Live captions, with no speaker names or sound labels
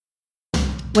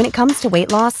When it comes to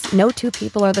weight loss, no two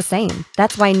people are the same.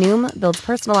 That's why Noom builds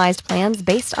personalized plans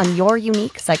based on your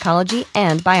unique psychology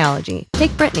and biology.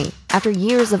 Take Brittany. After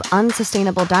years of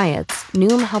unsustainable diets,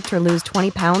 Noom helped her lose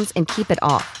 20 pounds and keep it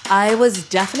off. I was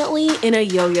definitely in a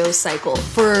yo-yo cycle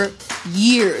for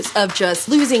years of just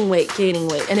losing weight, gaining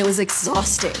weight, and it was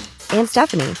exhausting. And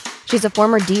Stephanie. She's a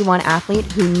former D1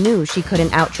 athlete who knew she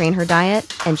couldn't outtrain her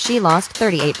diet, and she lost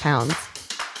 38 pounds.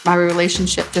 My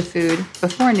relationship to food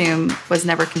before Noom was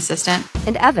never consistent.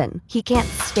 And Evan, he can't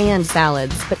stand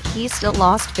salads, but he still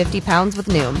lost 50 pounds with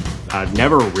Noom. I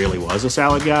never really was a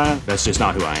salad guy. That's just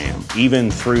not who I am. Even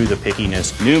through the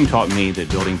pickiness, Noom taught me that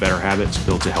building better habits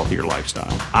builds a healthier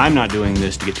lifestyle. I'm not doing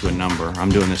this to get to a number. I'm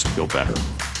doing this to feel better.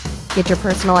 Get your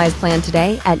personalized plan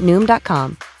today at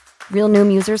Noom.com. Real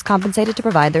Noom users compensated to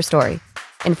provide their story.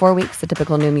 In 4 weeks, the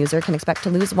typical Noom user can expect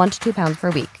to lose 1 to 2 pounds per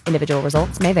week. Individual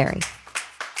results may vary.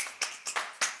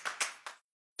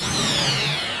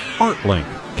 ArtLink.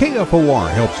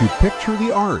 KFOR helps you picture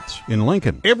the arts in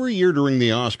Lincoln. Every year during the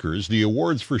Oscars, the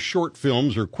awards for short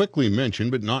films are quickly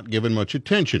mentioned but not given much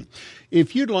attention.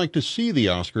 If you'd like to see the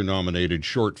Oscar-nominated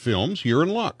short films, you're in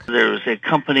luck. There's a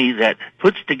company that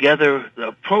puts together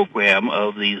a program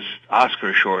of these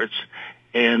Oscar shorts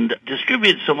and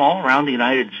distributes them all around the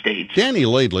United States. Danny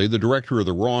Laidley, the director of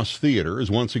the Ross Theater,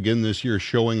 is once again this year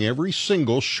showing every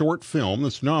single short film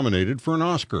that's nominated for an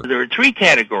Oscar. There are 3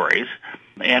 categories: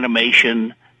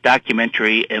 animation,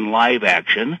 documentary, and live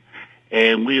action,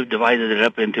 and we have divided it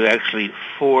up into actually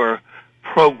 4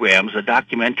 programs. The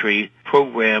documentary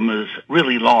program is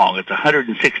really long. It's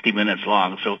 160 minutes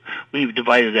long, so we've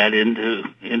divided that into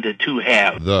 2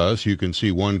 halves. Thus, you can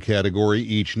see one category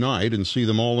each night and see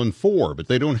them all in 4, but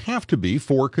they don't have to be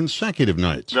 4 consecutive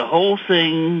nights. The whole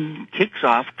thing kicks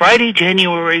off Friday,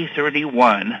 January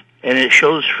 31, and it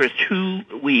shows for 2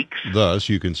 weeks. Thus,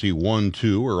 you can see 1,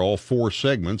 2, or all 4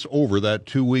 segments over that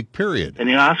 2-week period. And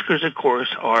the Oscars, of course,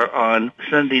 are on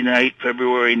Sunday night,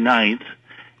 February 9th,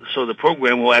 so the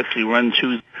program will actually run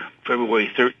to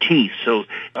February 13th. So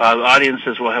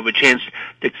audiences will have a chance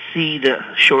to see the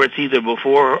shorts either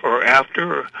before or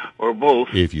after or both.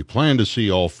 If you plan to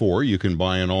see all 4, you can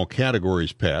buy an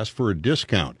all-categories pass for a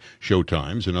discount.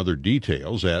 Showtimes and other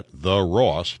details at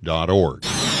theross.org.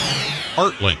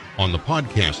 ArtLink on the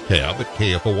podcast tab at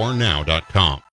kfornow.com.